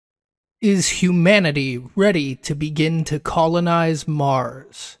Is humanity ready to begin to colonize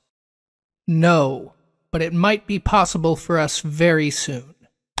Mars? No, but it might be possible for us very soon.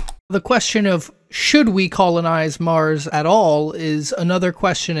 The question of should we colonize Mars at all is another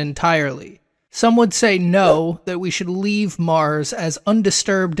question entirely. Some would say no, that we should leave Mars as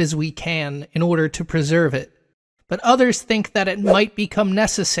undisturbed as we can in order to preserve it. But others think that it might become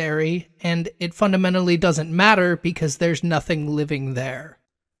necessary, and it fundamentally doesn't matter because there's nothing living there.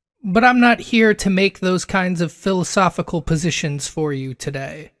 But I'm not here to make those kinds of philosophical positions for you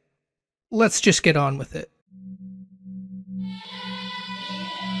today. Let's just get on with it.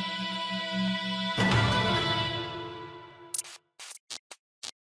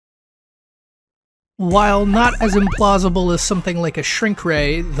 While not as implausible as something like a shrink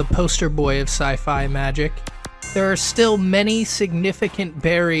ray, the poster boy of sci-fi magic, there are still many significant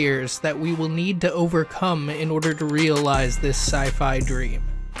barriers that we will need to overcome in order to realize this sci-fi dream.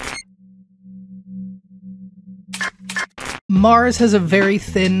 Mars has a very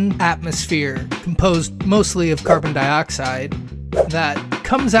thin atmosphere, composed mostly of carbon dioxide, that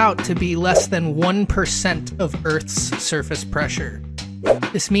comes out to be less than 1% of Earth's surface pressure.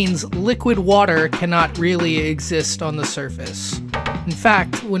 This means liquid water cannot really exist on the surface. In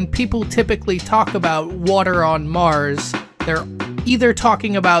fact, when people typically talk about water on Mars, they're either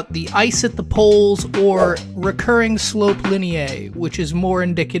talking about the ice at the poles or recurring slope lineae, which is more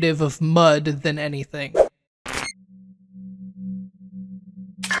indicative of mud than anything.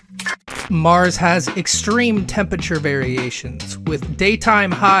 Mars has extreme temperature variations, with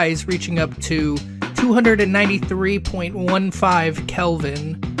daytime highs reaching up to 293.15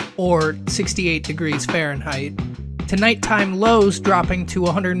 Kelvin, or 68 degrees Fahrenheit, to nighttime lows dropping to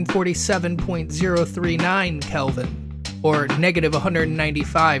 147.039 Kelvin, or negative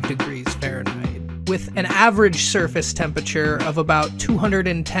 195 degrees Fahrenheit, with an average surface temperature of about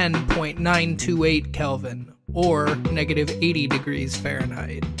 210.928 Kelvin, or negative 80 degrees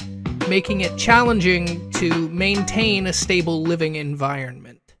Fahrenheit, making it challenging to maintain a stable living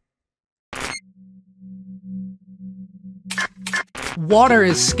environment. Water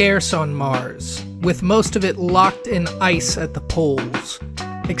is scarce on Mars, with most of it locked in ice at the poles.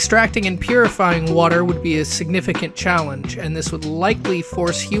 Extracting and purifying water would be a significant challenge, and this would likely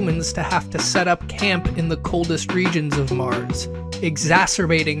force humans to have to set up camp in the coldest regions of Mars,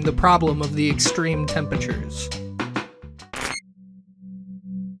 exacerbating the problem of the extreme temperatures.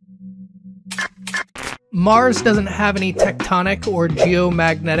 Mars doesn't have any tectonic or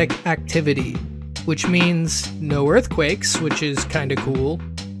geomagnetic activity, which means no earthquakes, which is kinda cool,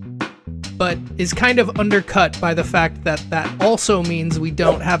 but is kind of undercut by the fact that that also means we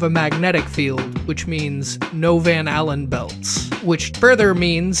don't have a magnetic field, which means no Van Allen belts, which further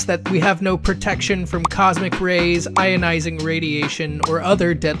means that we have no protection from cosmic rays, ionizing radiation, or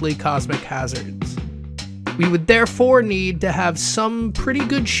other deadly cosmic hazards. We would therefore need to have some pretty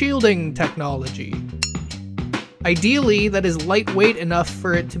good shielding technology. Ideally, that is lightweight enough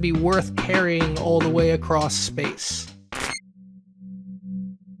for it to be worth carrying all the way across space.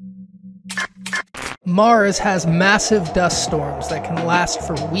 Mars has massive dust storms that can last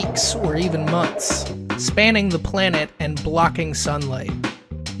for weeks or even months, spanning the planet and blocking sunlight.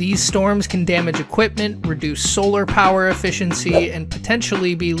 These storms can damage equipment, reduce solar power efficiency, and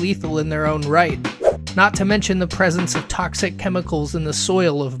potentially be lethal in their own right, not to mention the presence of toxic chemicals in the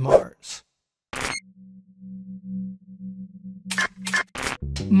soil of Mars.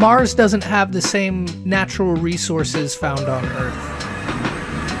 Mars doesn't have the same natural resources found on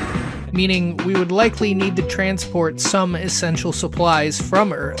Earth, meaning we would likely need to transport some essential supplies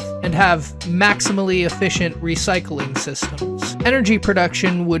from Earth and have maximally efficient recycling systems. Energy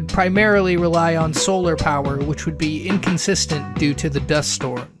production would primarily rely on solar power, which would be inconsistent due to the dust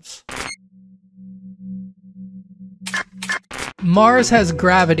storms. Mars has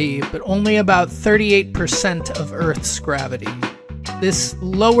gravity, but only about 38% of Earth's gravity. This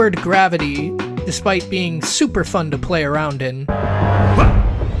lowered gravity, despite being super fun to play around in,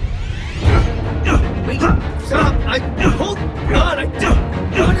 Wait, stop! Hold on!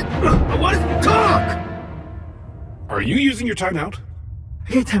 I want to talk! Are you using your timeout?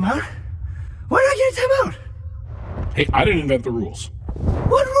 I get a timeout? Why did I get a timeout? Hey, I didn't invent the rules.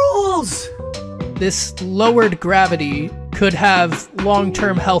 What rules? this lowered gravity could have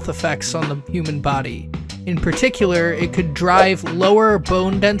long-term health effects on the human body. In particular, it could drive lower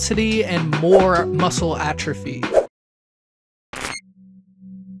bone density and more muscle atrophy.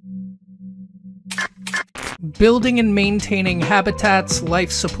 Building and maintaining habitats,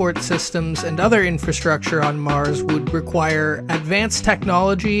 life support systems, and other infrastructure on Mars would require advanced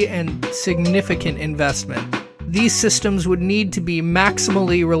technology and significant investment. these systems would need to be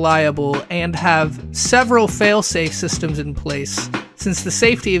maximally reliable and have several fail-safe systems in place, since the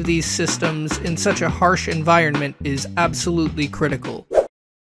safety of these systems in such a harsh environment is absolutely critical.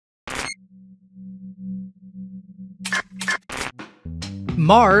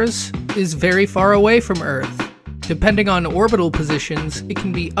 Mars is very far away from Earth. Depending on orbital positions, it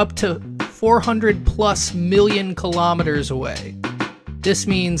can be up to 400+ million kilometers away. This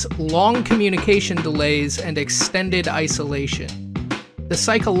means long communication delays and extended isolation. The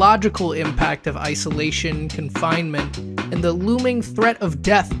psychological impact of isolation, confinement, and the looming threat of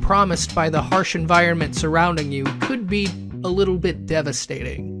death promised by the harsh environment surrounding you could be a little bit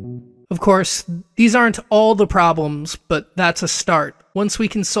devastating. Of course, these aren't all the problems, but that's a start. Once we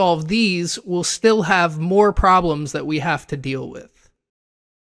can solve these, we'll still have more problems that we have to deal with.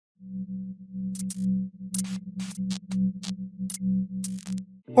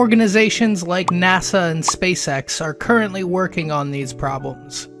 Organizations like NASA and SpaceX are currently working on these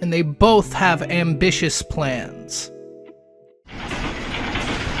problems, and they both have ambitious plans.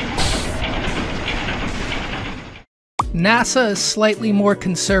 NASA is slightly more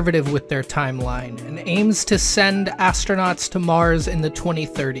conservative with their timeline and aims to send astronauts to Mars in the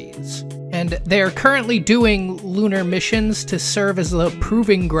 2030s. And they are currently doing lunar missions to serve as the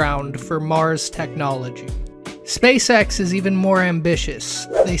proving ground for Mars technology. SpaceX is even more ambitious.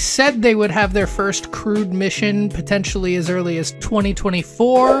 They said they would have their first crewed mission potentially as early as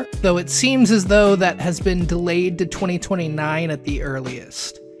 2024, though it seems as though that has been delayed to 2029 at the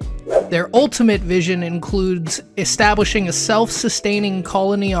earliest. Their ultimate vision includes establishing a self-sustaining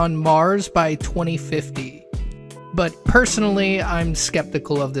colony on Mars by 2050. But personally, I'm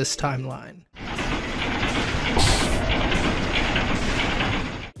skeptical of this timeline.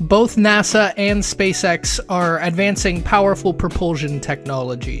 Both NASA and SpaceX are advancing powerful propulsion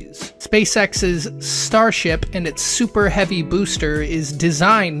technologies. SpaceX's Starship and its super heavy booster is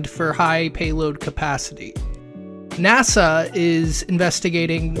designed for high payload capacity. NASA is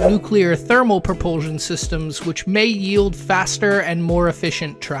investigating nuclear thermal propulsion systems which may yield faster and more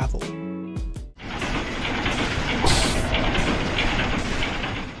efficient travel.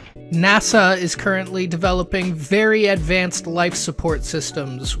 NASA is currently developing very advanced life support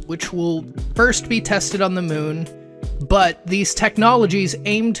systems, which will first be tested on the moon, but these technologies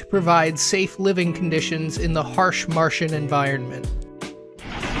aim to provide safe living conditions in the harsh Martian environment.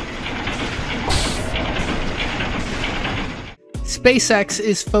 SpaceX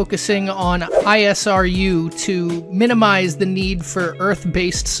is focusing on ISRU to minimize the need for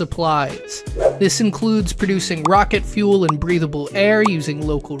Earth-based supplies. This includes producing rocket fuel and breathable air using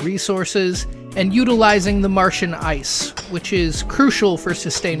local resources, and utilizing the Martian ice, which is crucial for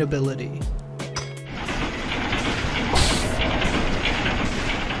sustainability.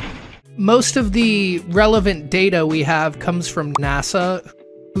 Most of the relevant data we have comes from NASA,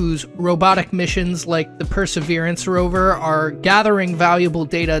 whose robotic missions like the Perseverance rover are gathering valuable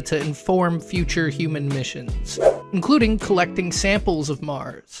data to inform future human missions, including collecting samples of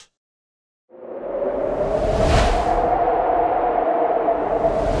Mars.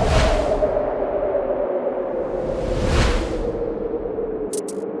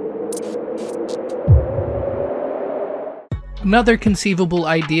 Another conceivable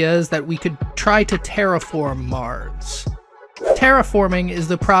idea is that we could try to terraform Mars. Terraforming is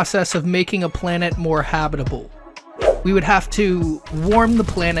the process of making a planet more habitable. We would have to warm the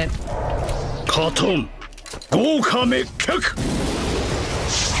planet,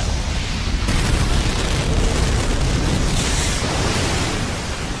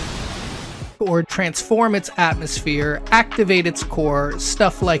 or transform its atmosphere, activate its core,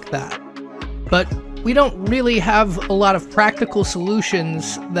 stuff like that. But we don't really have a lot of practical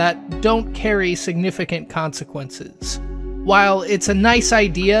solutions that don't carry significant consequences. While it's a nice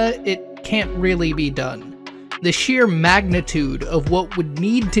idea, it can't really be done. The sheer magnitude of what would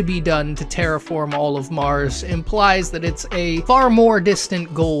need to be done to terraform all of Mars implies that it's a far more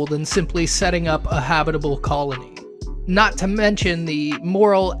distant goal than simply setting up a habitable colony. Not to mention the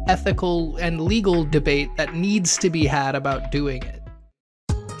moral, ethical, and legal debate that needs to be had about doing it.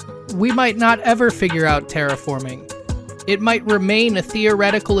 We might not ever figure out terraforming. It might remain a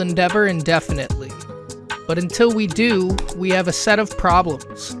theoretical endeavor indefinitely. But until we do, we have a set of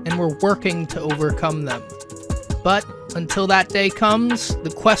problems, and we're working to overcome them. But until that day comes, the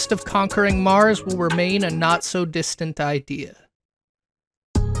quest of conquering Mars will remain a not-so-distant idea.